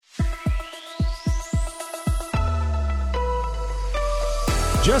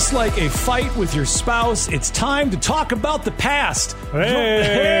Just like a fight with your spouse, it's time to talk about the past.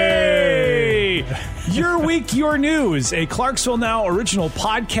 Hey! Your Week, Your News, a Clarksville Now original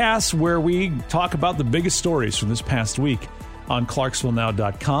podcast where we talk about the biggest stories from this past week on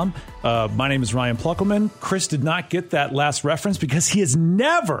ClarksvilleNow.com. My name is Ryan Pluckelman. Chris did not get that last reference because he has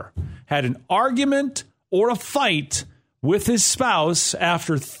never had an argument or a fight with his spouse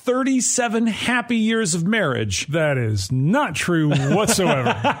after 37 happy years of marriage. That is not true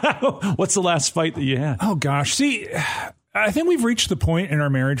whatsoever. What's the last fight that you had? Oh, gosh. See, I think we've reached the point in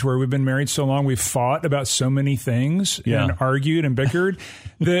our marriage where we've been married so long, we've fought about so many things and argued and bickered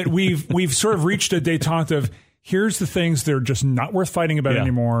that we've sort of reached a detente of here's the things that are just not worth fighting about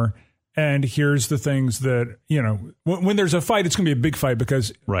anymore. And here's the things that, you know, when there's a fight, it's going to be a big fight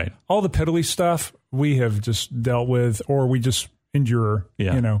because all the piddly stuff we have just dealt with or we just endure,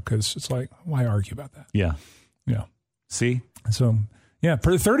 you know, because it's like, why argue about that? Yeah. See? So, yeah,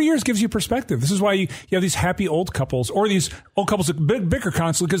 30 years gives you perspective. This is why you have these happy old couples or these old couples that bicker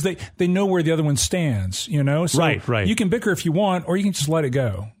constantly because they know where the other one stands, you know? So right. You can bicker if you want or you can just let it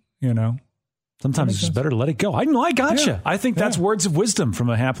go, you know? Sometimes it's just better to let it go. I know, I gotcha. Yeah. I think that's words of wisdom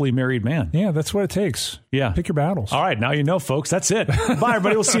from a happily married man. Yeah, that's what it takes. Yeah. Pick your battles. All right, now you know, folks. That's it. Bye,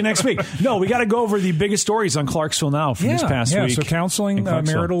 everybody. We'll see you next week. No, we got to go over the biggest stories on Clarksville Now from this past week. So counseling,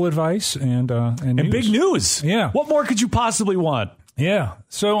 marital advice, and big news. Yeah. What more could you possibly want? Yeah.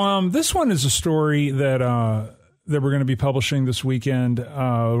 So this one is a story that we're going to be publishing this weekend.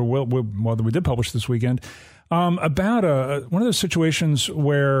 We did publish this weekend. About one of those situations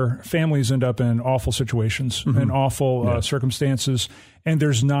where families end up in awful situations and awful circumstances, and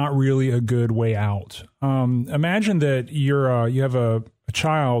there's not really a good way out. Imagine that you have a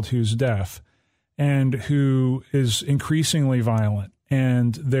child who's deaf and who is increasingly violent,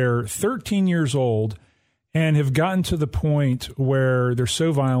 and they're 13 years old and have gotten to the point where they're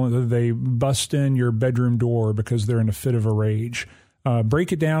so violent that they bust in your bedroom door because they're in a fit of a rage.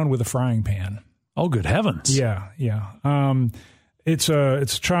 Break it down with a frying pan. Oh, good heavens. Yeah. It's a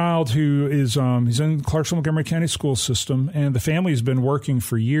child who is he's in Clarksville Montgomery County school system, and the family has been working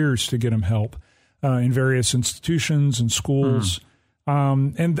for years to get him help in various institutions and schools.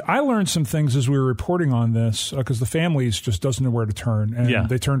 And I learned some things as we were reporting on this because the family just doesn't know where to turn. And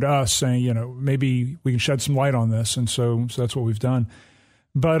they turned to us saying, you know, maybe we can shed some light on this. And so that's what we've done.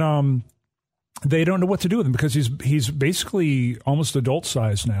 But they don't know what to do with him because he's basically almost adult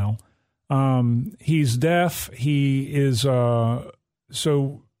size now. He's deaf. He is,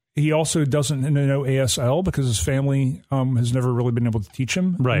 so he also doesn't know ASL because his family, has never really been able to teach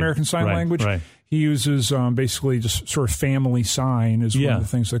him American Sign Language. Right. He uses, basically just sort of family sign is one of the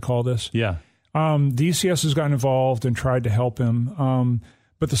things they call this. Yeah. DCS has gotten involved and tried to help him.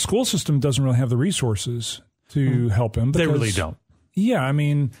 But the school system doesn't really have the resources to help him. They really don't. Yeah. I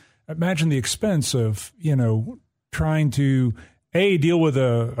mean, imagine the expense of, you know, trying to, deal with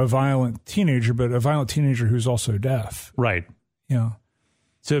a violent teenager, but a violent teenager who's also deaf. Right. Yeah.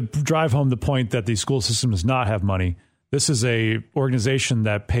 To drive home the point that the school system does not have money, this is a organization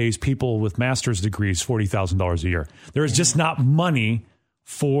that pays people with master's degrees $40,000 a year. There is just not money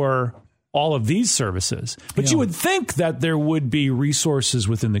for all of these services. But you would think that there would be resources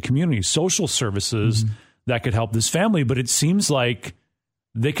within the community, social services that could help this family, but it seems like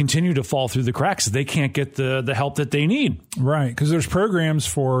they continue to fall through the cracks. They can't get the help that they need. Right, because there's programs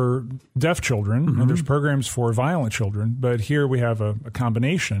for deaf children and there's programs for violent children, but here we have a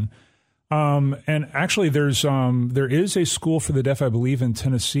combination. And actually, there is a school for the deaf, I believe, in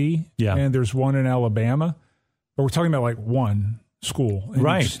Tennessee, and there's one in Alabama. But we're talking about like one school in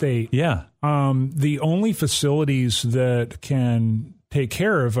each state. Yeah. The only facilities that can take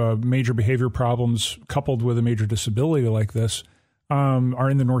care of major behavior problems coupled with a major disability like this are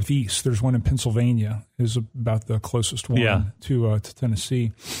in the Northeast. There's one in Pennsylvania, is about the closest one to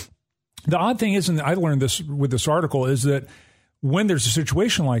Tennessee. The odd thing is, and I learned this with this article, is that when there's a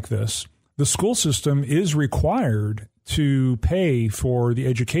situation like this, the school system is required to pay for the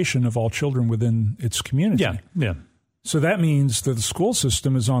education of all children within its community. Yeah. So that means that the school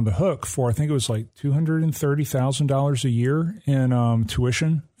system is on the hook for, I think it was like $230,000 a year in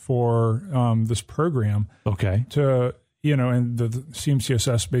tuition for this program. Okay. And the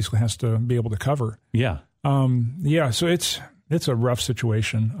CMCSS basically has to be able to cover. Yeah. So it's a rough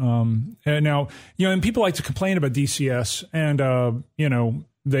situation. And now, and people like to complain about DCS and,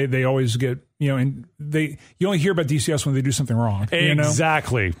 they always get, and you only hear about DCS when they do something wrong.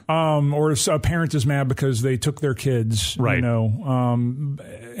 Exactly. Or a parent is mad because they took their kids,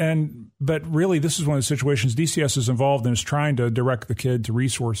 But really, this is one of the situations DCS is involved in, is trying to direct the kid to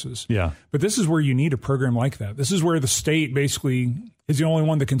resources. Yeah. But this is where you need a program like that. This is where the state basically is the only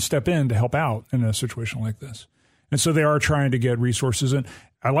one that can step in to help out in a situation like this. And so they are trying to get resources. And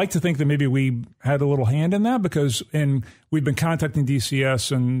I like to think that maybe we had a little hand in that, because we've been contacting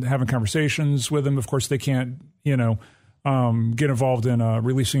DCS and having conversations with them. Of course, they can't, get involved in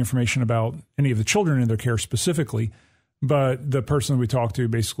releasing information about any of the children in their care specifically. But the person we talked to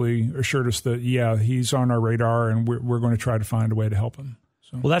basically assured us that, yeah, he's on our radar, and we're going to try to find a way to help him.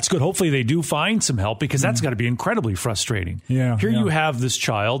 So. Well, that's good. Hopefully they do find some help, because that's got to be incredibly frustrating. Yeah. Here you have this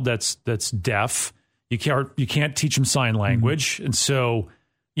child that's deaf. You can't teach him sign language. And so,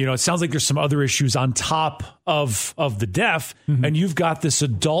 it sounds like there's some other issues on top of the deaf. And you've got this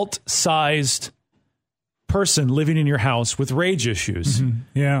adult-sized person living in your house with rage issues.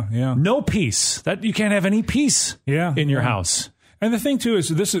 Yeah. No peace. That you can't have any peace in your house. And the thing too is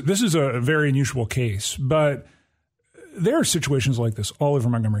this is a very unusual case, but there are situations like this all over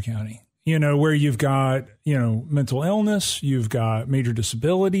Montgomery County. Where you've got, mental illness, you've got major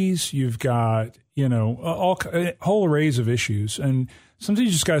disabilities, you've got, a whole arrays of issues. And sometimes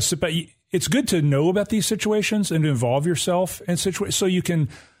you just got to sit back. It's good to know about these situations and to involve yourself in situations so you can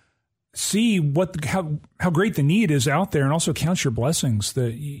see how great the need is out there, and also count your blessings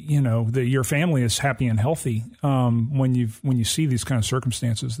that that your family is happy and healthy when you see these kind of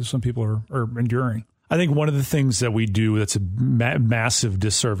circumstances that some people are enduring. I think one of the things that we do that's a massive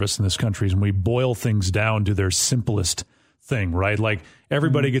disservice in this country is when we boil things down to their simplest thing, right? Like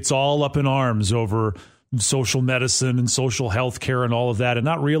everybody gets all up in arms over social medicine and social health care and all of that, and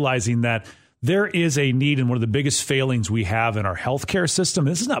not realizing that there is a need, and one of the biggest failings we have in our healthcare system,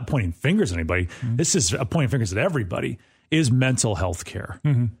 and this is not pointing fingers at anybody, this is pointing fingers at everybody, is mental health care.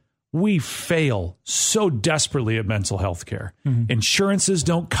 We fail so desperately at mental health care. Insurances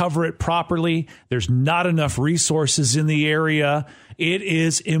don't cover it properly. There's not enough resources in the area. It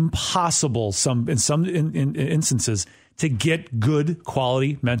is impossible in some instances to get good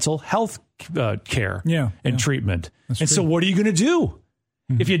quality mental health care and treatment. That's and true. So what are you going to do?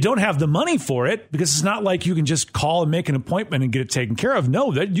 If you don't have the money for it, because it's not like you can just call and make an appointment and get it taken care of.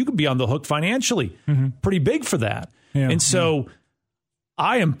 No, that you could be on the hook financially, pretty big for that. And so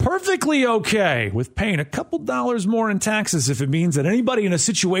I am perfectly okay with paying a couple dollars more in taxes if it means that anybody in a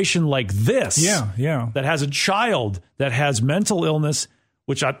situation like this that has a child that has mental illness,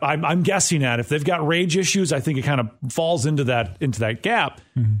 which I'm guessing at, if they've got rage issues, I think it kind of falls into that gap,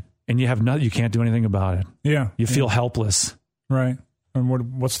 and you can't do anything about it. You feel helpless. Right.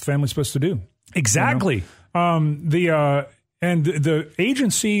 And what's the family supposed to do? Exactly. The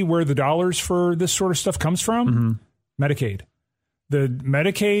agency where the dollars for this sort of stuff comes from, Medicaid. The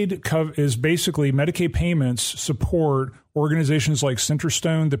Medicaid is basically Medicaid payments support organizations like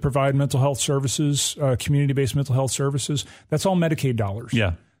Centerstone that provide mental health services, community-based mental health services. That's all Medicaid dollars.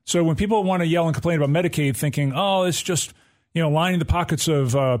 Yeah. So when people want to yell and complain about Medicaid, thinking, "Oh, it's just lining the pockets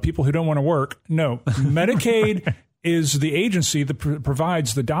of people who don't want to work," no, Medicaid is the agency that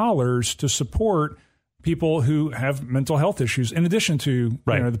provides the dollars to support people who have mental health issues, in addition to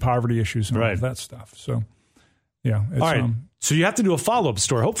the poverty issues and all of that stuff. So, yeah. It's, all right. So you have to do a follow-up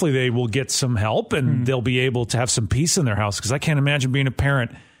story. Hopefully they will get some help and they'll be able to have some peace in their house, because I can't imagine being a parent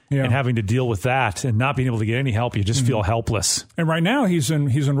and having to deal with that and not being able to get any help. You just feel helpless. And right now he's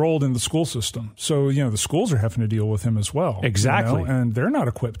enrolled in the school system. So, the schools are having to deal with him as well. Exactly. And they're not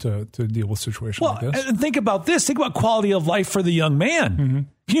equipped to deal with situations like this. And think about this. Think about quality of life for the young man.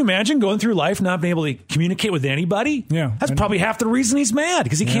 Can you imagine going through life not being able to communicate with anybody? Yeah. That's probably half the reason he's mad,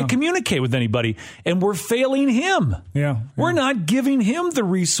 because he can't communicate with anybody. And we're failing him. We're not giving him the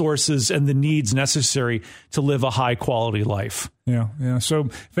resources and the needs necessary to live a high quality life. Yeah. So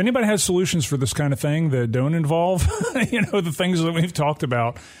if anybody has solutions for this kind of thing that don't involve, the things that we've talked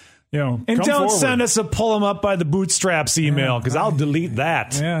about, and don't forward. send us a pull them up by the bootstraps email, because I'll delete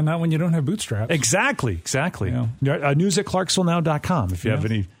that. Yeah, not when you don't have bootstraps. Exactly. News at clarksvillenow.com if you have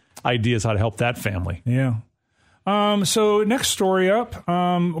any ideas how to help that family. Yeah. So next story up,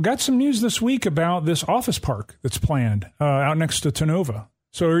 we got some news this week about this office park that's planned out next to Tonova.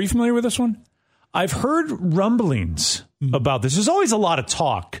 So are you familiar with this one? I've heard rumblings about this. There's always a lot of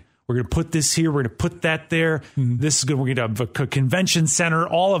talk. We're going to put this here. We're going to put that there. This is good. We're going to have a convention center,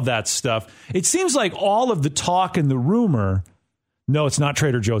 all of that stuff. It seems like all of the talk and the rumor, no, it's not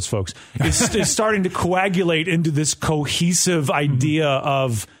Trader Joe's, folks, is starting to coagulate into this cohesive idea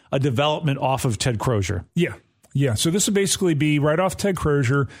of a development off of Ted Crozier. Yeah. So this would basically be right off Ted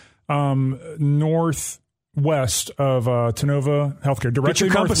Crozier, north west of Tenova Healthcare. Directly Get your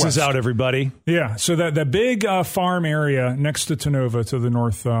compasses northwest. out, everybody. Yeah, so that big farm area next to Tenova to the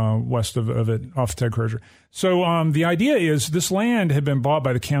northwest of it, off Ted Crozier. So the idea is this land had been bought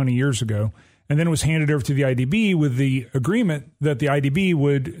by the county years ago, and then it was handed over to the IDB with the agreement that the IDB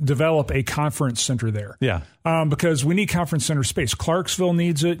would develop a conference center there. Yeah. Because we need conference center space. Clarksville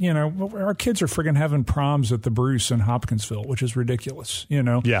needs it. You know, our kids are friggin' having proms at the Bruce in Hopkinsville, which is ridiculous. You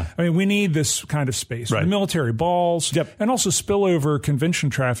know? Yeah. I mean, we need this kind of space. Right. The military balls. Yep. And also spillover convention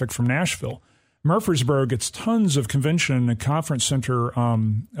traffic from Nashville. Murfreesboro gets tons of convention and conference center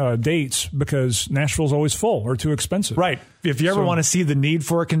dates because Nashville's always full or too expensive. Right. If you ever want to see the need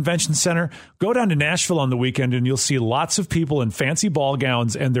for a convention center, go down to Nashville on the weekend and you'll see lots of people in fancy ball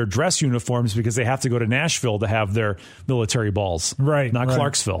gowns and their dress uniforms because they have to go to Nashville to have their military balls. Right. Not right.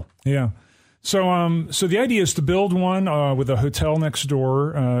 Clarksville. Yeah. So the idea is to build one with a hotel next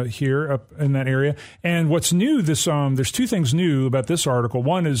door here up in that area. And what's new, there's two things new about this article.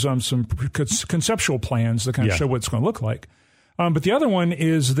 One is some conceptual plans that kind of show what it's going to look like. But the other one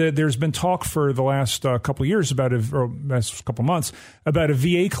is that there's been talk for the last couple of years last couple of months about a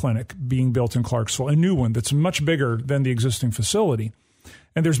VA clinic being built in Clarksville, a new one that's much bigger than the existing facility.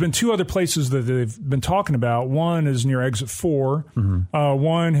 And there's been two other places that they've been talking about. One is near Exit 4. Mm-hmm.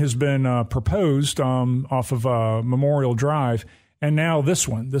 One has been proposed off of Memorial Drive. And now this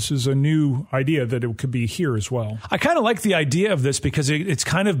one. This is a new idea that it could be here as well. I kind of like the idea of this because it's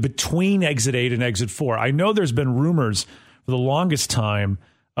kind of between Exit 8 and Exit 4. I know there's been rumors for the longest time,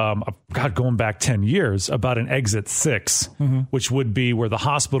 going back 10 years, about an Exit 6, which would be where the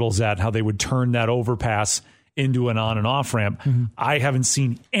hospital's at, how they would turn that overpass into an on and off ramp. Mm-hmm. I haven't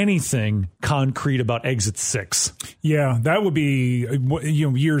seen anything concrete about Exit 6. Yeah, that would be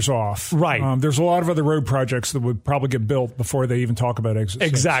years off. Right. There's a lot of other road projects that would probably get built before they even talk about Exit 6.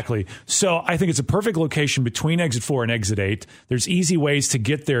 Exactly. So I think it's a perfect location between Exit 4 and Exit 8. There's easy ways to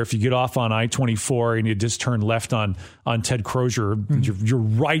get there if you get off on I-24 and you just turn left on Ted Crozier. Mm-hmm. You're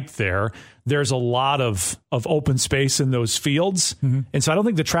right there. There's a lot of open space in those fields. Mm-hmm. And so I don't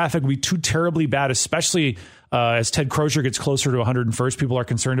think the traffic would be too terribly bad, especially as Ted Crozier gets closer to 101st. People are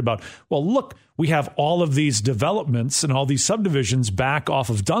concerned about, well, look, we have all of these developments and all these subdivisions back off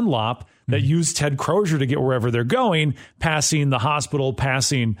of Dunlop that use Ted Crozier to get wherever they're going, passing the hospital,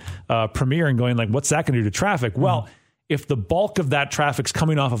 passing Premier, and going like, what's that going to do to traffic? Well, if the bulk of that traffic's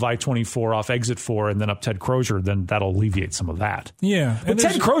coming off of I-24, off Exit 4, and then up Ted Crozier, then that'll alleviate some of that. Yeah. But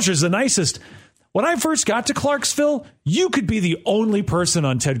Ted Crozier's the nicest. When I first got to Clarksville, you could be the only person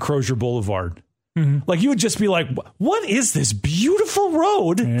on Ted Crozier Boulevard. Mm-hmm. Like, you would just be like, what is this beautiful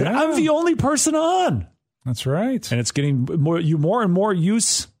road that I'm the only person on? That's right. And it's getting more and more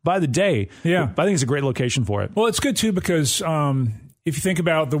use by the day. Yeah. I think it's a great location for it. Well, it's good, too, because if you think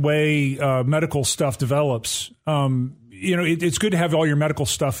about the way medical stuff develops, it's good to have all your medical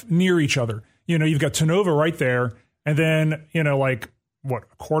stuff near each other. You've got Tenova right there, and then, a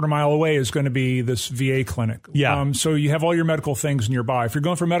quarter mile away is going to be this VA clinic. Yeah. So you have all your medical things nearby. If you're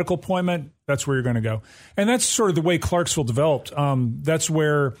going for a medical appointment, that's where you're going to go. And that's sort of the way Clarksville developed. That's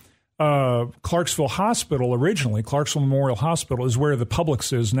where Clarksville Hospital originally, Clarksville Memorial Hospital, is where the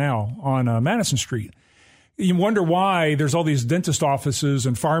Publix is now on Madison Street. You wonder why there's all these dentist offices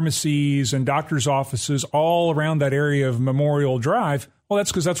and pharmacies and doctor's offices all around that area of Memorial Drive. Well,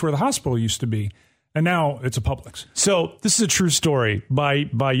 that's because that's where the hospital used to be. And now it's a Publix. So this is a true story.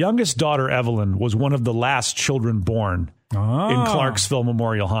 My youngest daughter, Evelyn, was one of the last children born in Clarksville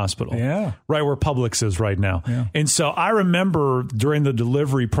Memorial Hospital. Yeah. Right where Publix is right now. Yeah. And so I remember during the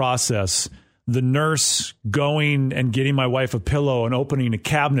delivery process, the nurse going and getting my wife a pillow and opening a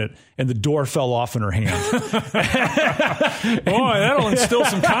cabinet, and the door fell off in her hand. Boy, that'll instill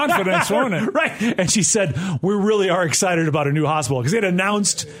some confidence, won't it? Right. And she said, we really are excited about a new hospital, because they'd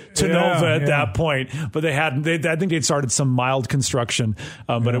announced Tenova at that point, but I think they'd started some mild construction,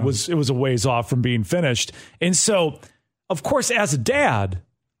 but it was a ways off from being finished. And so, of course, as a dad,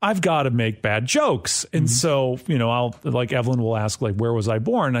 I've got to make bad jokes. And so, Evelyn will ask, where was I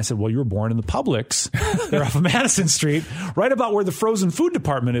born? And I said, well, you were born in the Publix. They're off of Madison Street, right about where the frozen food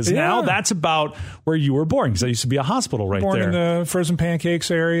department is now. That's about where you were born, because that used to be a hospital right born there. Born in the frozen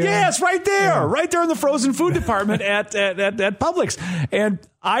pancakes area? Yes, right there. Right there in the frozen food department at Publix. And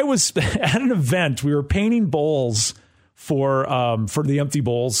I was at an event. We were painting bowls for the Empty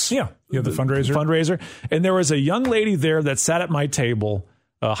Bowls. Yeah, the fundraiser. And there was a young lady there that sat at my table,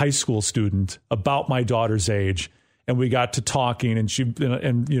 a high school student, about my daughter's age, and we got to talking, and she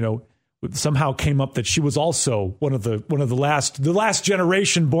somehow came up that she was also one of the last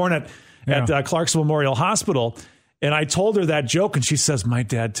generation born at Clarksville Memorial Hospital. And I told her that joke, and she says, my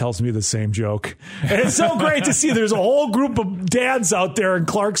dad tells me the same joke. And it's so great to see there's a whole group of dads out there in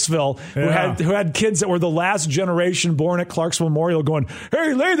Clarksville who had kids that were the last generation born at Clarksville Memorial going,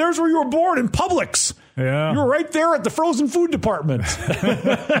 hey, there's where you were born, in Publix. Yeah. You were right there at the frozen food department.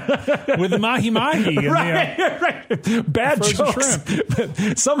 With the mahi-mahi. And right. Bad jokes.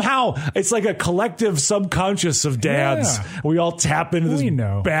 Somehow, it's like a collective subconscious of dads. Yeah. We all tap into this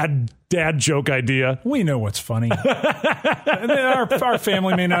bad dad joke idea. We know what's funny. our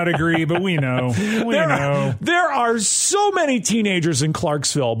family may not agree, but we know. There are so many teenagers in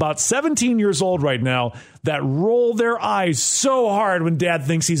Clarksville, about 17 years old right now, that roll their eyes so hard when dad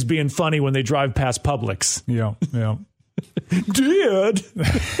thinks he's being funny when they drive past Publix. Yeah. Dad.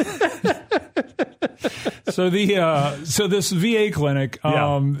 So this VA clinic,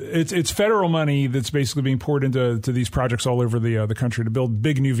 it's federal money that's basically being poured into these projects all over the country to build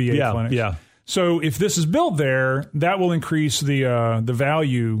big new VA clinics. Yeah. So if this is built there, that will increase the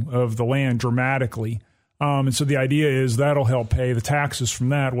value of the land dramatically. And so the idea is that'll help pay the taxes from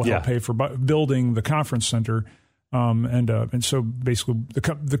that will help pay for building the conference center. And so basically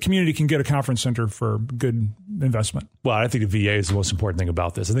the community can get a conference center for good investment. Well, I think the VA is the most important thing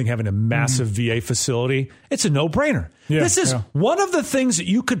about this. I think having a massive VA facility, it's a no-brainer. Yeah, this is one of the things that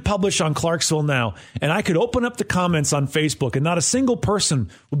you could publish on Clarksville Now, and I could open up the comments on Facebook, and not a single person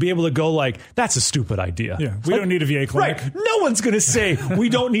would be able to go like, that's a stupid idea. Yeah, we don't need a VA clinic. Right. No one's going to say we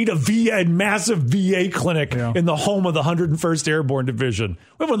don't need a massive VA clinic in the home of the 101st Airborne Division.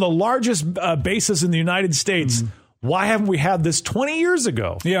 We have one of the largest bases in the United States. Why haven't we had this 20 years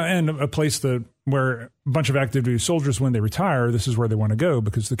ago? Yeah, and a place where a bunch of active duty soldiers, when they retire, this is where they want to go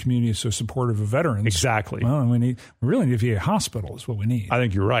because the community is so supportive of veterans. Exactly. Well, we really need a VA hospital is what we need. I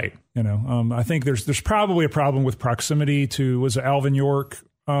think you're right. I think there's probably a problem with proximity to Alvin York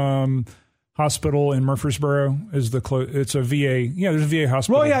Hospital in Murfreesboro it's a VA. Yeah, there's a VA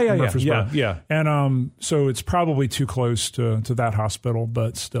hospital. In Murfreesboro. Yeah. And so it's probably too close to that hospital,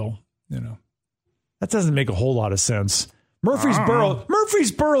 but still, That doesn't make a whole lot of sense.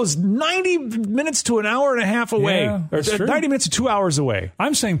 Murfreesboro is 90 minutes to an hour and a half away. Yeah, or 90 minutes to 2 hours away.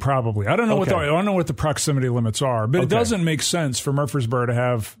 I'm saying probably. I don't know what the proximity limits are, but it doesn't make sense for Murfreesboro to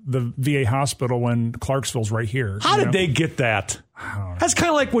have the VA hospital when Clarksville's right here. How did they get that? That's kind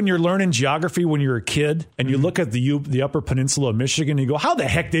of like when you're learning geography when you're a kid and you look at the Upper Peninsula of Michigan and you go, how the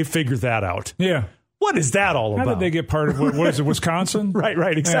heck they figured that out? Yeah. What is that all about? How did they get part of what is it, Wisconsin?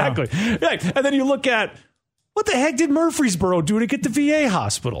 Right, exactly. Yeah. Right. And then you look at, what the heck did Murfreesboro do to get the VA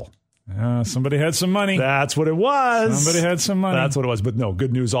hospital? Somebody had some money. That's what it was. Somebody had some money. That's what it was. But no,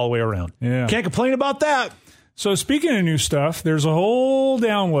 good news all the way around. Yeah. Can't complain about that. So speaking of new stuff, there's a whole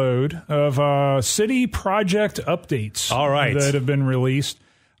download of city project updates that have been released.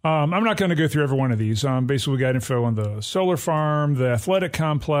 I'm not going to go through every one of these. Basically, we got info on the solar farm, the athletic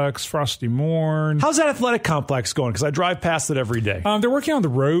complex, Frosty Morn. How's that athletic complex going? Because I drive past it every day. They're working on the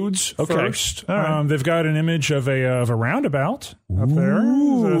roads first. Right. They've got an image of a roundabout up there.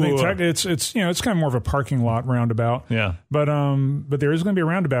 So it's kind of more of a parking lot roundabout. Yeah. But there is going to be a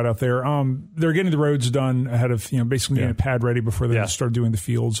roundabout out there. They're getting the roads done ahead of basically getting a pad ready before they start doing the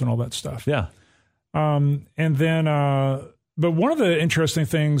fields and all that stuff. Yeah. And then. But one of the interesting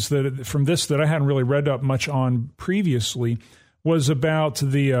things that I hadn't really read up much on previously was about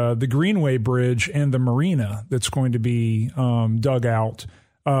the Greenway Bridge and the marina that's going to be dug out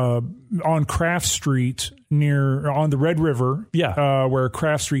on Craft Street on the Red River. Yeah, where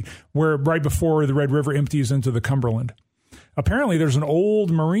Craft Street, where right before the Red River empties into the Cumberland. Apparently, there's an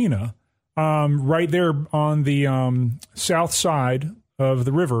old marina right there on the south side of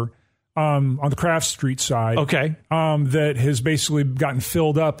the river. On the Craft Street side, that has basically gotten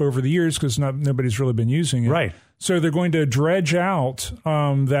filled up over the years because nobody's really been using it. Right. So they're going to dredge out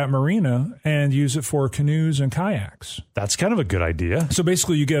that marina and use it for canoes and kayaks. That's kind of a good idea. So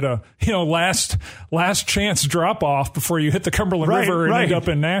basically, you get a last chance drop off before you hit the Cumberland River and end up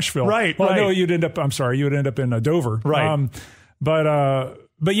in Nashville. Right. Well, no, you would end up in Dover. Right.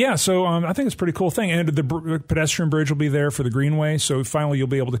 But yeah, so I think it's a pretty cool thing. And the pedestrian bridge will be there for the Greenway. So finally, you'll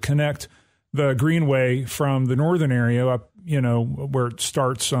be able to connect the Greenway from the northern area up, where it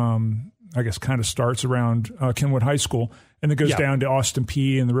starts, I guess kind of starts around Kenwood High School. And it goes down to Austin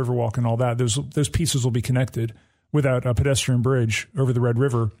P and the Riverwalk and all that. Those pieces will be connected without a pedestrian bridge over the Red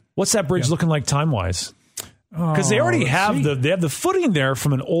River. What's that bridge looking like time-wise? Because they already have the footing there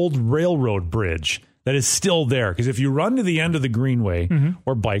from an old railroad bridge that is still there. Because if you run to the end of the Greenway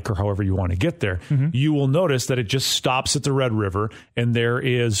or bike or however you want to get there, you will notice that it just stops at the Red River and there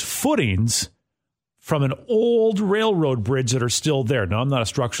is footings from an old railroad bridge that are still there. Now, I'm not a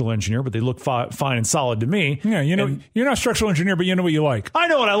structural engineer, but they look fine and solid to me. Yeah, you know, you're not a structural engineer, but you know what you like. I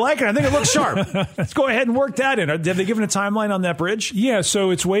know what I like, and I think it looks sharp. Let's go ahead and work that in. Have they given a timeline on that bridge? Yeah,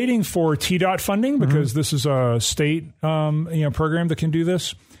 so it's waiting for TDOT funding because this is a state program that can do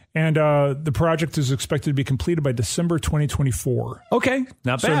this. And the project is expected to be completed by December 2024. Okay,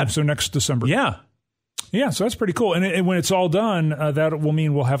 not bad. So next December. Yeah. Yeah, so that's pretty cool. And when it's all done, that will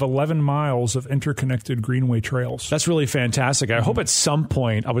mean we'll have 11 miles of interconnected greenway trails. That's really fantastic. I hope at some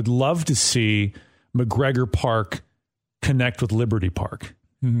point, I would love to see McGregor Park connect with Liberty Park.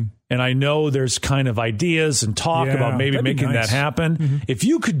 Mm-hmm. And I know there's kind of ideas and talk about maybe making that happen. Mm-hmm. If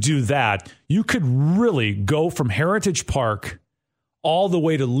you could do that, you could really go from Heritage Park all the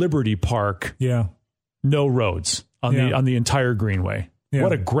way to Liberty Park. Yeah. No roads on the entire greenway. Yeah.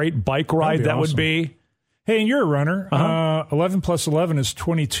 What a great bike ride that would be. Hey, and you're a runner. 11 plus 11 is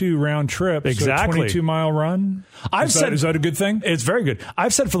 22 round trip. Exactly. So 22-mile run. Is that a good thing? It's very good.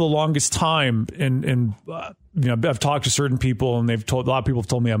 I've said for the longest time, and I've talked to certain people, and a lot of people have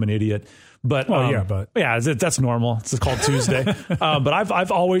told me I'm an idiot. But that's normal. It's called Tuesday. But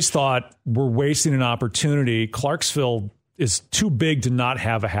I've always thought we're wasting an opportunity. Clarksville is too big to not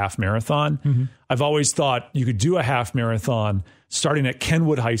have a half marathon. Mm-hmm. I've always thought you could do a half marathon starting at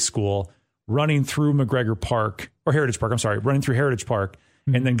Kenwood High School, running through McGregor Park, or Heritage Park, running through Heritage Park,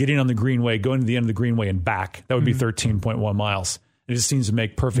 and then getting on the Greenway, going to the end of the Greenway and back. That would be 13.1 miles. It just seems to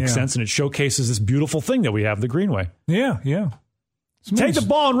make perfect sense, and it showcases this beautiful thing that we have, the Greenway. Yeah. Take the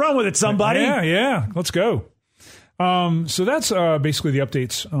ball and run with it, somebody. Yeah. Let's go. So that's basically the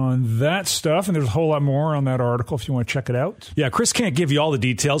updates on that stuff, and there's a whole lot more on that article if you want to check it out. Yeah, Chris can't give you all the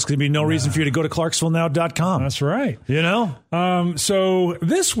details because there'd be no reason for you to go to ClarksvilleNow.com. That's right. You know? So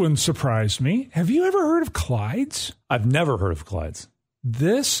this one surprised me. Have you ever heard of Clyde's? I've never heard of Clyde's.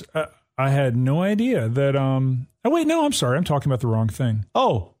 This, I had no idea that... Oh, wait, no, I'm sorry. I'm talking about the wrong thing.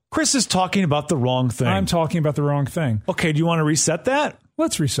 Oh, Chris is talking about the wrong thing. I'm talking about the wrong thing. Okay, do you want to reset that?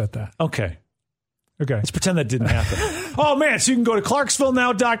 Let's reset that. Okay. Okay. Let's pretend that didn't happen. Oh, man. So you can go to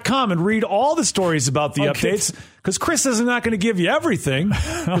ClarksvilleNow.com and read all the stories about the updates because Chris is not going to give you everything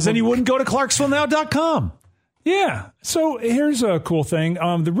because then you wouldn't go to ClarksvilleNow.com. Yeah. So here's a cool thing.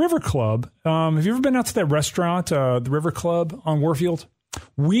 The River Club. Have you ever been out to that restaurant, the River Club on Warfield?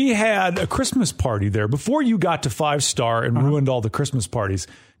 We had a Christmas party there before you got to 5-star and ruined all the Christmas parties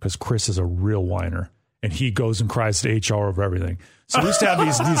because Chris is a real whiner. And he goes and cries to HR over everything. So we used to have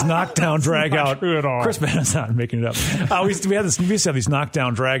these knockdown, drag out. True at all. Christmas, I'm not making it up. We used to have these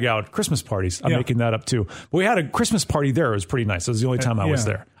knockdown, drag out Christmas parties. I'm making that up too. But we had a Christmas party there. It was pretty nice. It was the only time I was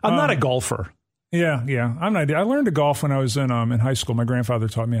there. I'm not a golfer. Yeah. I'm not. I learned to golf when I was in high school. My grandfather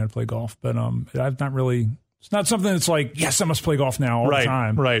taught me how to play golf, but I've not really. It's not something that's like, yes, I must play golf now all the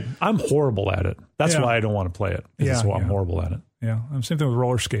time. Right. I'm horrible at it. That's why I don't want to play it. I'm horrible at it. Yeah. Same thing with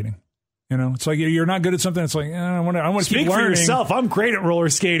roller skating. You know, it's like you're not good at something. It's like, I want to keep learning. Speak for yourself. I'm great at roller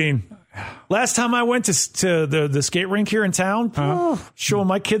skating. Last time I went to the skate rink here in town, showing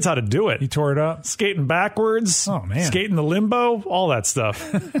my kids how to do it. You tore it up? Skating backwards. Oh, man. Skating the limbo, all that stuff.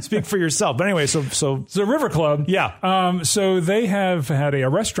 Speak for yourself. But anyway, so River Club. Yeah. So they have had a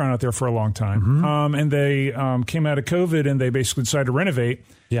restaurant out there for a long time. Mm-hmm. And they came out of COVID and they basically decided to renovate.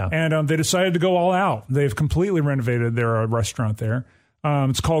 Yeah. And they decided to go all out. They've completely renovated their restaurant there.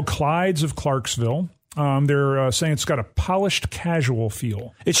 It's called Clyde's of Clarksville. They're saying it's got a polished casual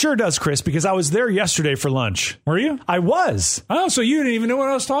feel. It sure does, Chris, because I was there yesterday for lunch. Were you? I was. Oh, so you didn't even know what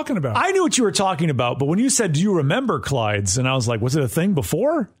I was talking about. I knew what you were talking about, but when you said, do you remember Clyde's? And I was like, was it a thing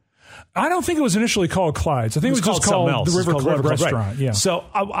before? I don't think it was initially called Clyde's. I think it was just called the River Club restaurant. Right. Yeah. So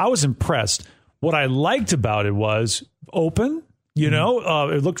I was impressed. What I liked about it was open,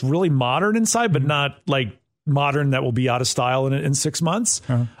 it looked really modern inside, but not like modern that will be out of style in 6 months.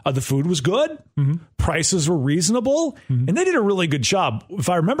 The food was good. Mm-hmm. Prices were reasonable. Mm-hmm. And they did a really good job. If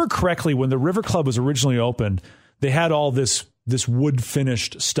I remember correctly, when the River Club was originally opened, they had all this wood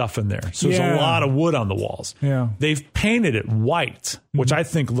finished stuff in there. So there's a lot of wood on the walls. Yeah. They've painted it white, which I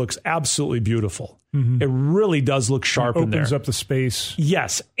think looks absolutely beautiful. Mm-hmm. It really does look sharp in there. Opens up the space.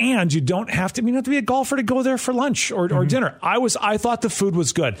 Yes. And you don't have to be a golfer to go there for lunch or dinner. I thought the food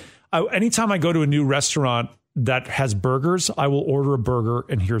was good. Anytime I go to a new restaurant that has burgers, I will order a burger,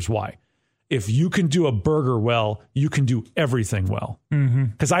 and here's why. If you can do a burger well, you can do everything well.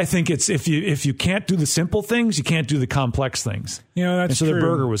 Because I think it's if you can't do the simple things, you can't do the complex things. That's true. So the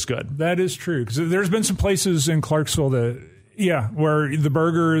burger was good. That is true. Because there's been some places in Clarksville where the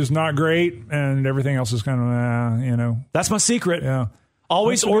burger is not great and everything else is kind of, That's my secret. Yeah.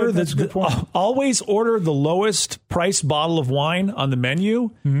 Always order always order the lowest price bottle of wine on the menu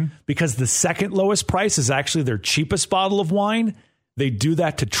because the second lowest price is actually their cheapest bottle of wine. They do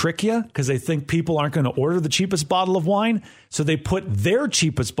that to trick you because they think people aren't going to order the cheapest bottle of wine. So they put their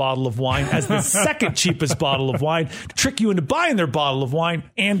cheapest bottle of wine as the second cheapest bottle of wine to trick you into buying their bottle of wine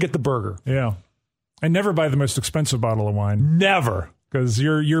and get the burger. Yeah. And never buy the most expensive bottle of wine. Never. Because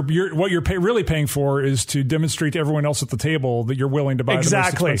what you're really paying for is to demonstrate to everyone else at the table that you're willing to buy the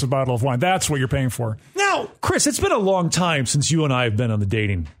most expensive bottle of wine. That's what you're paying for. Now, Chris, it's been a long time since you and I have been on the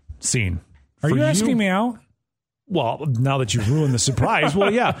dating scene. Are you asking me out? Well, now that you've ruined the surprise,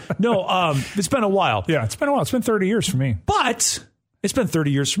 well, yeah. No, it's been a while. Yeah, it's been a while. It's been 30 years for me. But it's been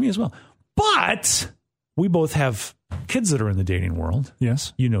 30 years for me as well. But we both have kids that are in the dating world.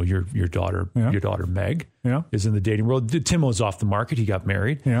 Yes. You know, your daughter, your daughter Meg is in the dating world. Timo's off the market. He got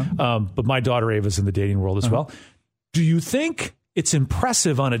married. Yeah. But my daughter Ava's in the dating world as well. Do you think it's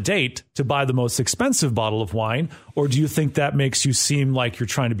impressive on a date to buy the most expensive bottle of wine, or do you think that makes you seem like you're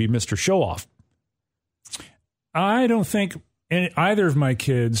trying to be Mr. Show-Off? I don't think either of my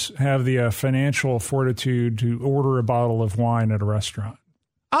kids have the financial fortitude to order a bottle of wine at a restaurant.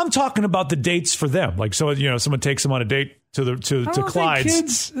 I'm talking about the dates for them. Like, so, someone takes them on a date to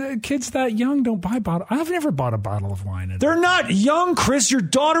Clyde's. Kids that young don't buy bottle. I've never bought a bottle of wine. They're not young, Chris. Your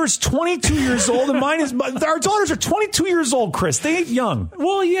daughter's 22 years old, and mine is. Our daughters are 22 years old, Chris. They ain't young.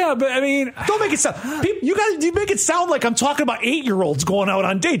 Well, yeah, but I mean, don't make it sound. You make it sound like I'm talking about 8-year-olds going out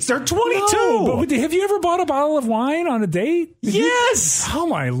on dates. They're 22. No, but have you ever bought a bottle of wine on a date? Yes. Oh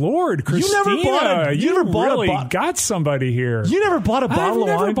my Lord, Christina! You never bought got somebody here. You never bought a bottle of wine.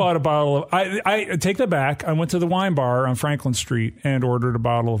 I never bought a bottle of. I take that back. I went to the wine bar on Franklin Street and ordered a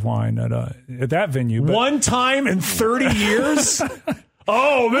bottle of wine at that venue. But one time in 30 years?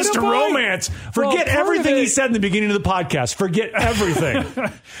 Oh, Mr. Romance. Forget everything he said in the beginning of the podcast. Forget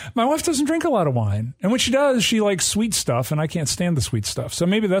everything. My wife doesn't drink a lot of wine. And when she does, she likes sweet stuff, and I can't stand the sweet stuff. So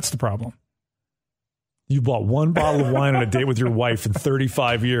maybe that's the problem. You bought one bottle of wine on a date with your wife in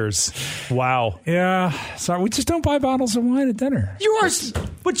 35 years. Wow. Yeah. Sorry, we just don't buy bottles of wine at dinner.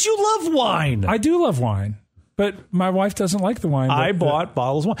 But you love wine. I do love wine. But my wife doesn't like the wine. I bought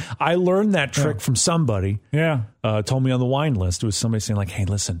bottles of wine. I learned that trick from somebody. Yeah. Told me on the wine list. It was somebody saying like, "Hey,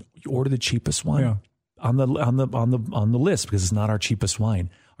 listen, you order the cheapest wine on the list because it's not our cheapest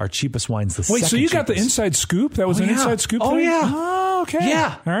wine. Our cheapest wine's the second so you got cheapest." the inside scoop? That was an inside scoop? Oh, thing? yeah. Oh, okay.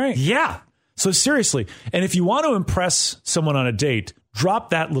 Yeah. All right. Yeah. So seriously, and if you want to impress someone on a date,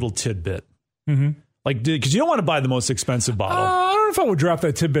 drop that little tidbit. Mm-hmm. Like, because you don't want to buy the most expensive bottle. I don't know if I would drop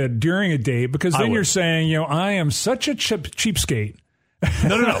that tidbit during a date, because then you're saying, I am such a cheapskate.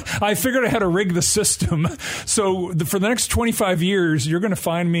 No. I figured I had to rig the system. So for the next 25 years, you're going to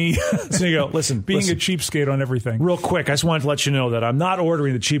find me so you go, listen, a cheapskate on everything. Real quick, I just wanted to let you know that I'm not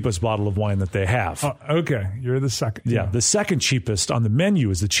ordering the cheapest bottle of wine that they have. Okay. You're the second. Yeah. The second cheapest on the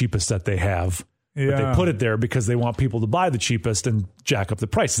menu is the cheapest that they have. Yeah. But they put it there because they want people to buy the cheapest and jack up the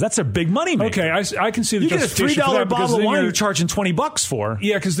prices. That's a big money maker. Okay, I can see the justification. You get a $3 bottle of wine you're charging $20 for.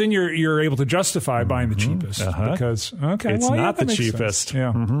 Yeah, because then you're able to justify buying the cheapest. Because it's not the cheapest. Sense.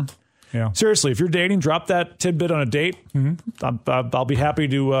 Yeah. Mm-hmm. Yeah. Seriously, if you're dating, drop that tidbit on a date. Mm-hmm. I'll be happy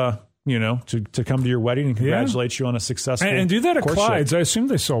to to come to your wedding and congratulate you on a successful and do that at Clyde's. I assume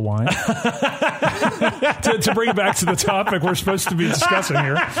they sell wine. to bring it back to the topic we're supposed to be discussing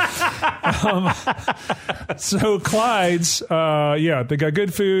here. So Clyde's, they got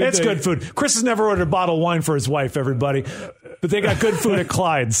good food. It's good food. Chris has never ordered a bottle of wine for his wife, everybody, but they got good food at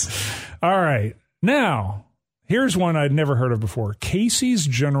Clyde's. All right. Now, here's one I'd never heard of before. Casey's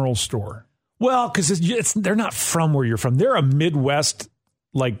General Store. Well, because they're not from where you're from. They're a Midwest.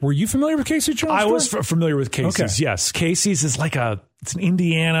 Like, were you familiar with Casey's General Store? I was familiar with Casey's. Okay. Yes, Casey's is like it's an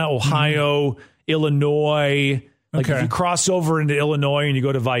Indiana, Ohio, Illinois. Like if you cross over into Illinois and you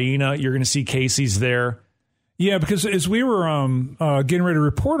go to Vienna, you're going to see Casey's there. Yeah, because as we were getting ready to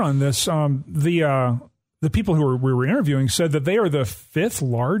report on this, the people who we were interviewing said that they are the 5th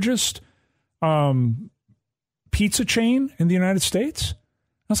largest pizza chain in the United States.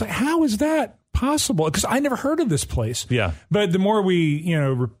 I was like, how is that possible? Because I never heard of this place. Yeah. But the more we,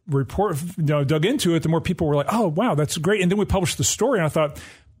 dug into it, the more people were like, oh, wow, that's great. And then we published the story, and I thought,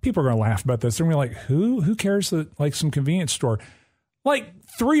 people are going to laugh about this. And we're like, who cares that, like, some convenience store? Like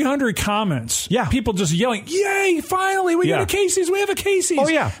 300 comments. Yeah. People just yelling, yay, finally, we got a Casey's. We have a Casey's. Oh,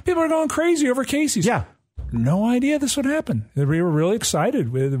 yeah. People are going crazy over Casey's. Yeah. no idea this would happen. We were really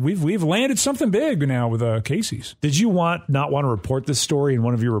excited. We've landed something big now with Casey's. Did you not want to report this story, and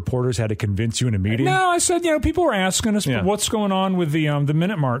one of your reporters had to convince you in a meeting? No, I said, people were asking us what's going on with the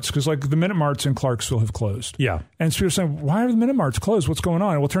Minute Marts, because like the Minute Marts in Clarksville have closed. Yeah, and so people were saying, why are the Minute Marts closed? What's going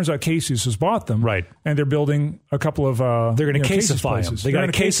on? Well, it turns out Casey's has bought them, right? And they're building a couple of. They're going to caseify them. They're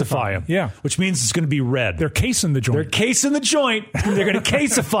going to caseify them. Yeah, which means it's going to be red. They're casing the joint. They're casing the joint. They're going to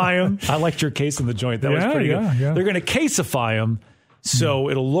caseify them. I liked your case in the joint. That was pretty good. Yeah. They're going to caseify them, so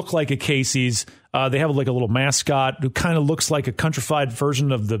it'll look like a Casey's. They have like a little mascot who kind of looks like a countrified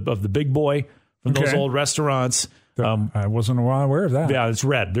version of the big boy from those old restaurants. I wasn't aware of that. Yeah, it's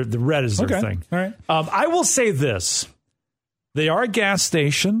red. The red is their thing. All right. I will say this. They are a gas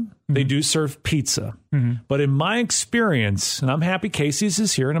station. They do serve pizza. But in my experience, and I'm happy Casey's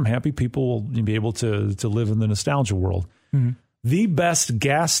is here, and I'm happy people will be able to live in the nostalgia world. The best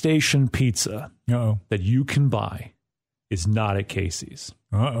gas station pizza that you can buy is not at Casey's.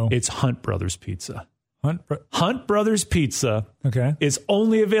 It's Hunt Brothers Pizza. Hunt Brothers Pizza is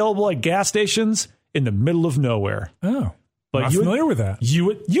only available at gas stations in the middle of nowhere. Oh, but I'm familiar with that.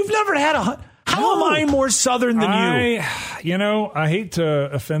 You've never had a Hunt. How am I more Southern than you? I hate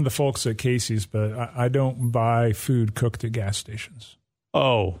to offend the folks at Casey's, but I don't buy food cooked at gas stations.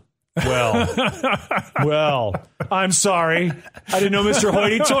 Oh, well, I'm sorry. I didn't know Mr.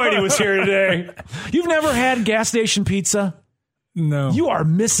 Hoity-Toity was here today. You've never had gas station pizza? No. You are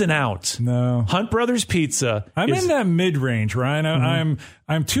missing out. No. Hunt Brothers Pizza. I'm in that mid-range, Ryan.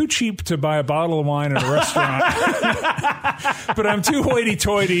 I'm too cheap to buy a bottle of wine at a restaurant, but I'm too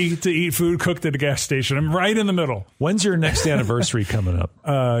hoity-toity to eat food cooked at a gas station. I'm right in the middle. When's your next anniversary coming up?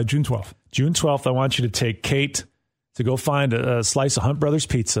 June 12th. June 12th, I want you to take Kate to go find a slice of Hunt Brothers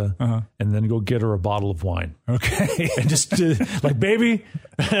Pizza and then go get her a bottle of wine. Okay. And just like, baby,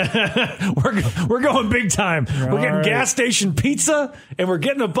 we're going big time. We're getting gas station pizza and we're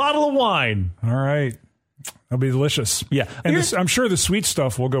getting a bottle of wine. All right. That'll be delicious. Yeah. And I'm sure the sweet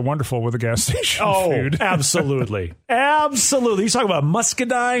stuff will go wonderful with the gas station food. Absolutely. Absolutely. You talk about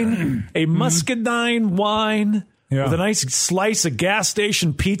muscadine, a muscadine wine. Yeah. With a nice slice of gas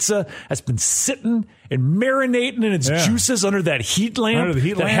station pizza that's been sitting and marinating in its juices under that heat lamp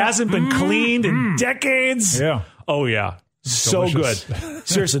that hasn't been cleaned in decades. Yeah. Oh, yeah. So delicious. Good.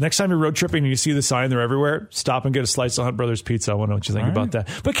 Seriously, next time you're road tripping and you see the sign, they're everywhere, stop and get a slice of Hunt Brothers Pizza. I want to know what you think about that.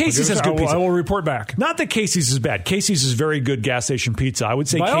 But Casey's has good pizza. I will report back. Not that Casey's is bad. Casey's is very good gas station pizza. I would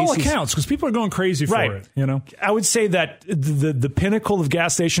say by Casey's, all accounts, because people are going crazy for it. I would say that the pinnacle of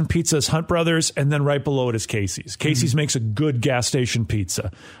gas station pizza is Hunt Brothers, and then right below it is Casey's. Casey's makes a good gas station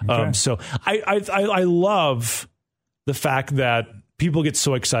pizza. Okay. So I love the fact that people get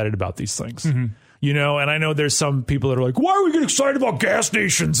so excited about these things. And I know there's some people that are like, why are we getting excited about gas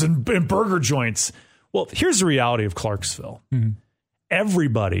stations and burger joints? Well, here's the reality of Clarksville.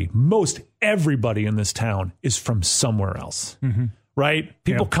 Most everybody in this town is from somewhere else, right?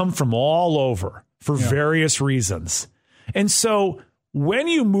 People come from all over for various reasons. And so when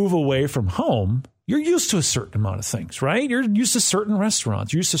you move away from home, you're used to a certain amount of things, right? You're used to certain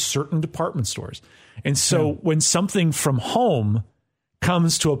restaurants, you're used to certain department stores. And so when something from home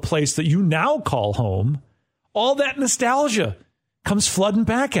comes to a place that you now call home, all that nostalgia comes flooding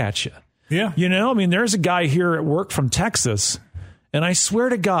back at you. Yeah. There's a guy here at work from Texas, and I swear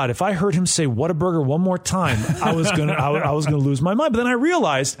to God, if I heard him say Whataburger one more time, I was gonna lose my mind. But then I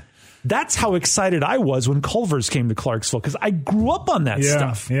realized that's how excited I was when Culver's came to Clarksville, because I grew up on that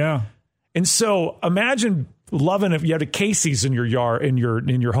stuff. Yeah. And so imagine loving if you had a Casey's in your yard, in your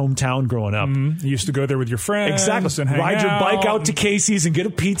hometown growing up. You used to go there with your friends. Exactly. And ride your bike out to Casey's and get a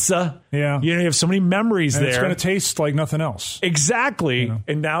pizza. Yeah. You have so many memories and there. It's going to taste like nothing else. Exactly.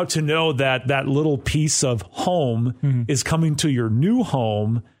 And now to know that little piece of home is coming to your new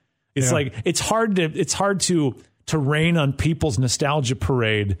home, it's like it's hard to rain on people's nostalgia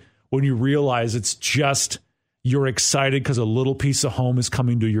parade when you realize it's just you're excited because a little piece of home is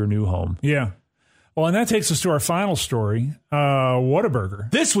coming to your new home. Yeah. Well, and that takes us to our final story,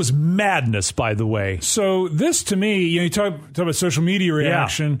 Whataburger. This was madness, by the way. So this, to me, you talk about social media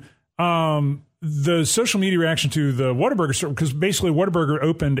reaction. The social media reaction to the Whataburger store, because basically Whataburger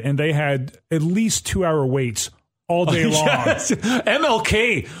opened and they had at least 2-hour waits all day long. Yes.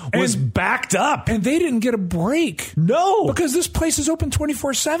 MLK was backed up. And they didn't get a break. No. Because this place is open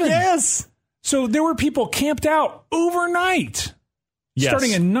 24/7. Yes. So there were people camped out overnight. Yes.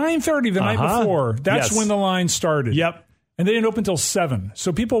 Starting at 9:30 the night before. That's when the line started. Yep. And they didn't open until 7.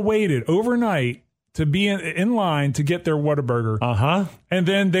 So people waited overnight to be in line to get their Whataburger. Uh-huh. And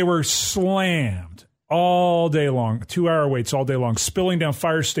then they were slammed all day long, 2-hour waits all day long, spilling down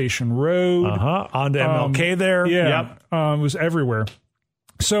Fire Station Road. Onto MLK there. Yeah. Yep. It was everywhere.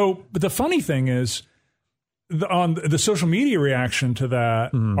 So, but the funny thing is, on the social media reaction to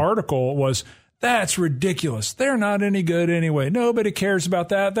that article was, that's ridiculous. They're not any good anyway. Nobody cares about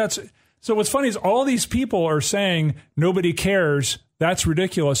that. So what's funny is all these people are saying nobody cares. That's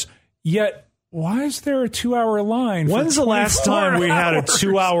ridiculous. Yet, why is there a 2-hour line? When's the last time we had a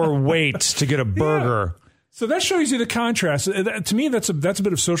 2-hour wait to get a burger? Yeah. So that shows you the contrast. To me, that's a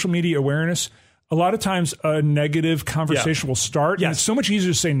bit of social media awareness. A lot of times a negative conversation will start. And it's so much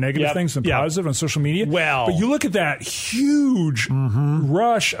easier to say negative things than positive on social media. Well, but you look at that huge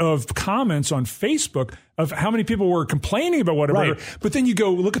rush of comments on Facebook of how many people were complaining about Whataburger. Right. But then you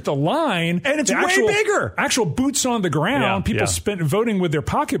go look at the line. And it's way bigger. Actual boots on the ground. People voting with their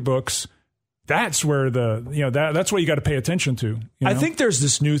pocketbooks. That's where that's what you got to pay attention to. I think there's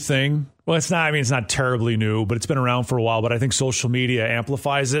this new thing. Well, it's not terribly new, but it's been around for a while. But I think social media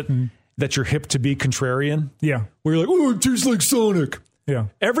amplifies it. That you're hip to be contrarian. Yeah. Where you're like, oh, it tastes like Sonic. Yeah.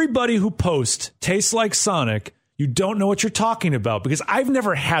 Everybody who posts tastes like Sonic, you don't know what you're talking about because I've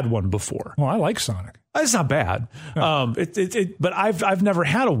never had one before. Well, I like Sonic. It's not bad. Yeah. But I've never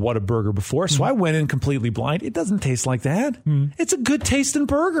had a Whataburger before, so I went in completely blind. It doesn't taste like that. It's a good tasting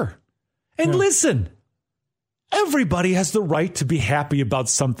burger. And listen, everybody has the right to be happy about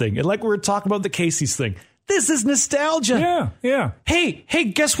something. And like we were talking about the Casey's thing, this is nostalgia. Yeah. Hey,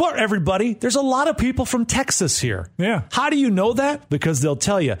 guess what, everybody? There's a lot of people from Texas here. Yeah. How do you know that? Because they'll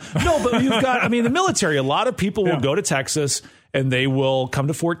tell you. No, but you've got, the military, a lot of people will go to Texas and they will come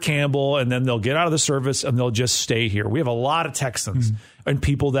to Fort Campbell and then they'll get out of the service and they'll just stay here. We have a lot of Texans and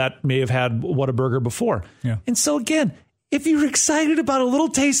people that may have had Whataburger before. Yeah. And so again, if you're excited about a little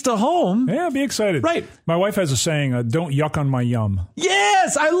taste of home. Yeah, be excited. Right. My wife has a saying, don't yuck on my yum.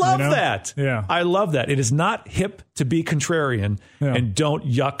 Yes, I love that. Yeah. I love that. It is not hip to be contrarian and don't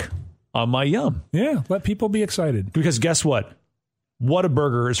yuck on my yum. Yeah, let people be excited. Because guess what?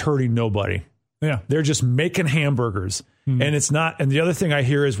 Whataburger is hurting nobody. Yeah. They're just making hamburgers. And it's not. And the other thing I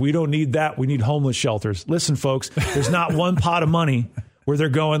hear is we don't need that. We need homeless shelters. Listen, folks, there's not one pot of money where they're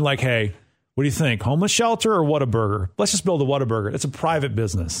going like, hey, what do you think? Homeless shelter or Whataburger? Let's just build a Whataburger. It's a private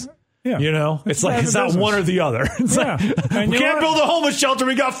business. Yeah. It's like it's not business. One or the other. It's like, we can't build a homeless shelter.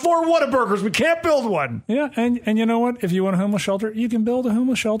 We got 4 Whataburgers. We can't build one. Yeah. And you know what? If you want a homeless shelter, you can build a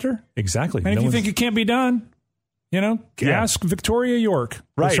homeless shelter. Exactly. And if you think it can't be done, ask Victoria York.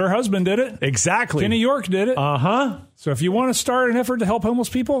 Right. Her husband did it. Exactly. Kenny York did it. So if you want to start an effort to help homeless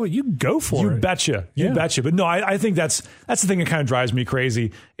people, you go for it. You betcha. You betcha. But no, I think that's the thing that kind of drives me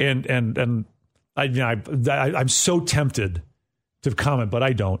crazy. And I'm so tempted to comment, but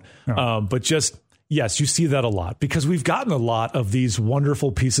I don't. No. But just, yes, you see that a lot because we've gotten a lot of these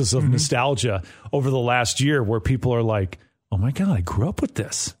wonderful pieces of nostalgia over the last year where people are like, oh my God, I grew up with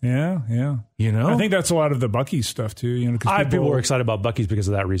this. Yeah. I think that's a lot of the Buc-ee's stuff too. People were excited about Buc-ee's because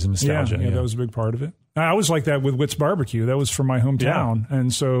of that reason, nostalgia. Yeah, that was a big part of it. I was like that with Witt's Barbecue. That was from my hometown. Yeah.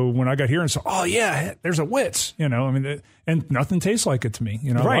 And so when I got here and saw, oh yeah, there's a Witt's, and nothing tastes like it to me.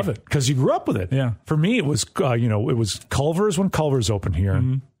 I love it. Because you grew up with it. Yeah. For me, it was, it was Culver's when Culver's opened here.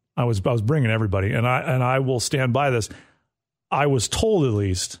 I was bringing everybody and I will stand by this. I was told at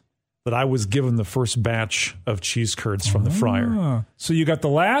least that I was given the first batch of cheese curds from the fryer. So you got the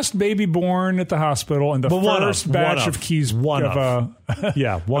last baby born at the hospital and the first batch of cheese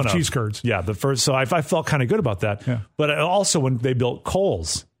cheese curds. Yeah, the first. So I felt kind of good about that. Yeah. But also when they built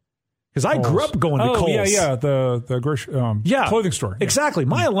Kohl's. Because I grew up going to Kohl's. The clothing store. Yeah. Exactly.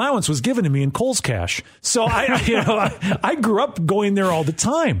 My allowance was given to me in Kohl's cash. So I grew up going there all the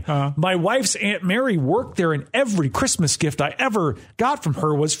time. My wife's Aunt Mary worked there, and every Christmas gift I ever got from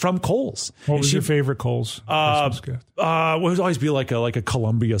her was from Kohl's. What was your favorite Kohl's Christmas gift? It would always be like a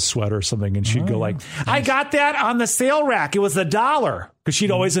Columbia sweater or something, and she'd go like, "I got that on the sale rack. It was $1." Because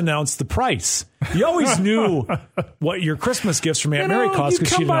she'd always announce the price. You always knew what your Christmas gifts from Aunt Mary cost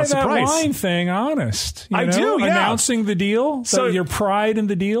because she'd announce the price. You come by that wine thing, honest. I do, yeah. Announcing the deal, so your pride in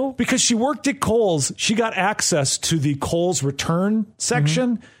the deal. Because she worked at Kohl's, she got access to the Kohl's return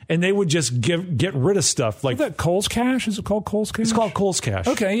section, and they would just get rid of stuff. Like that Kohl's Cash? Is it called Kohl's Cash? It's called Kohl's Cash.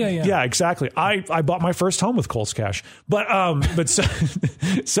 Okay, yeah. Yeah, exactly. I bought my first home with Kohl's Cash. But so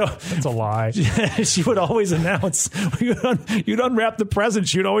that's a lie. She would always announce, you'd unwrap the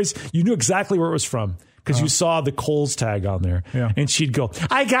present. You knew exactly where it was from. Because you saw the Kohl's tag on there. Yeah. And she'd go,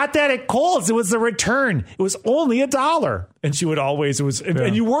 I got that at Kohl's. It was the return. It was only $1. And she would always,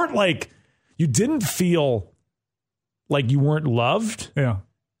 and you weren't like, you didn't feel like you weren't loved. Yeah.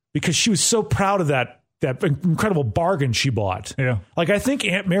 Because she was so proud of that incredible bargain she bought. Yeah. Like I think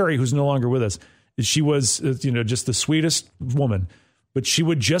Aunt Mary, who's no longer with us, She was, just the sweetest woman. But she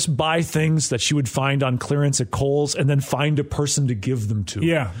would just buy things that she would find on clearance at Kohl's and then find a person to give them to.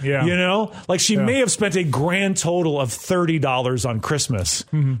 Yeah. Like she may have spent a grand total of $30 on Christmas,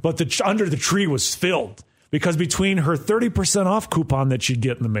 but under the tree was filled because between her 30% off coupon that she'd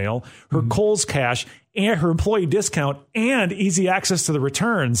get in the mail, her Kohl's cash, and her employee discount, and easy access to the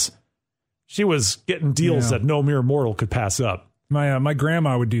returns, she was getting deals that no mere mortal could pass up. My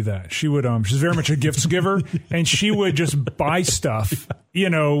grandma would do that. She would she's very much a gifts giver, and she would just buy stuff,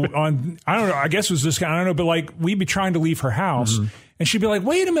 on, I don't know, I guess it was this kind, I don't know, but like we'd be trying to leave her house and she'd be like,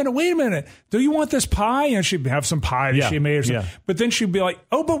 wait a minute. Do you want this pie? And she'd have some pie that she made or something. Yeah. But then she'd be like,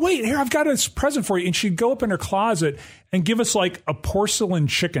 oh, but wait, here, I've got a present for you. And she'd go up in her closet and give us like a porcelain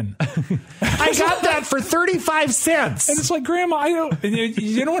chicken. I got that for 35 cents. And it's like, Grandma,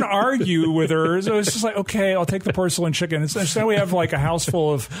 you don't want to argue with her. So it's just like, okay, I'll take the porcelain chicken. And so now we have like a house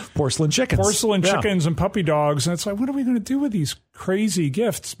full of porcelain chickens and puppy dogs. And it's like, what are we going to do with these crazy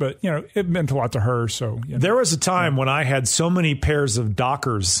gifts? But, it meant a lot to her. So there was a time when I had so many pairs of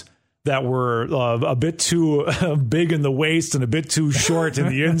Dockers that were a bit too big in the waist and a bit too short in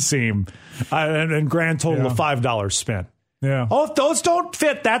the inseam, and grand total of $5 spent. Yeah. Oh, if those don't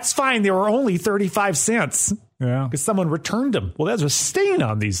fit, that's fine. They were only 35 cents. Yeah. Because someone returned them. Well, there's a stain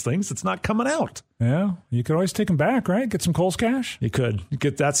on these things. It's not coming out. Yeah. You could always take them back, right? Get some Kohl's cash. You could.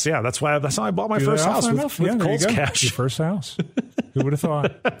 That's how I bought my first house with Kohl's cash. Your first house. Who would have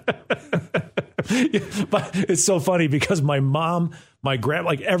thought? But it's so funny because my mom, my grand,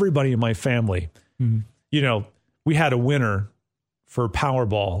 like everybody in my family, we had a winner for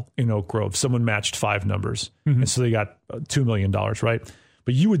Powerball in Oak Grove. Someone matched 5 numbers. And so they got $2 million, right?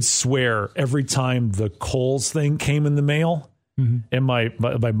 But you would swear every time the Kohl's thing came in the mail, and my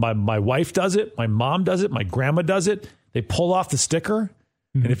wife does it, my mom does it, my grandma does it, they pull off the sticker,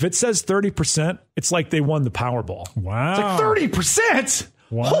 and if it says 30%, it's like they won the Powerball. Wow. It's like 30%?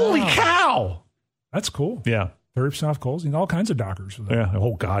 Wow. Holy cow. That's cool. Yeah. 30% off Kohl's. You can all kinds of Dockers. Yeah.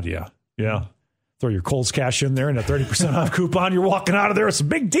 Oh, God, yeah. Yeah. Throw your Kohl's cash in there and a 30% off coupon. You're walking out of there with some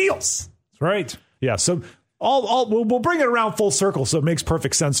big deals. That's right. Yeah. So we'll bring it around full circle so it makes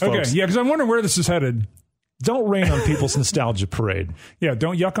perfect sense, folks. Okay. Yeah, because I'm wondering where this is headed. Don't rain on people's nostalgia parade. Yeah.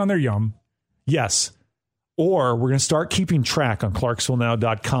 Don't yuck on their yum. Yes. Or we're going to start keeping track on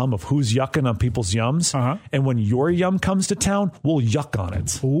ClarksvilleNow.com of who's yucking on people's yums. And when your yum comes to town, we'll yuck on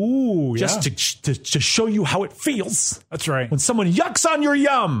it. Ooh, yeah. Just to show you how it feels. That's right. When someone yucks on your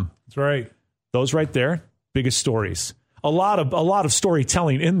yum. That's right. Those right there, biggest stories. A lot of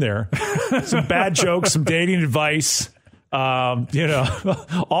storytelling in there. Some bad jokes, some dating advice, all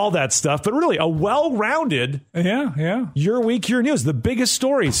that stuff. But really, a well-rounded Your Week, Your News. The biggest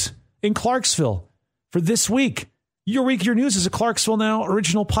stories in Clarksville for this week. Your Week, Your News is a Clarksville Now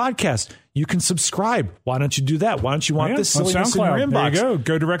original podcast. You can subscribe. Why don't you do that? Why don't you want this silliness in your inbox? There you go.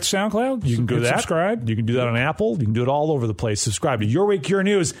 Go direct to SoundCloud. You can do that. Subscribe. You can do that on Apple. You can do it all over the place. Subscribe to Your Week, Your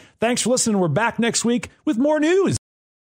News. Thanks for listening. We're back next week with more news.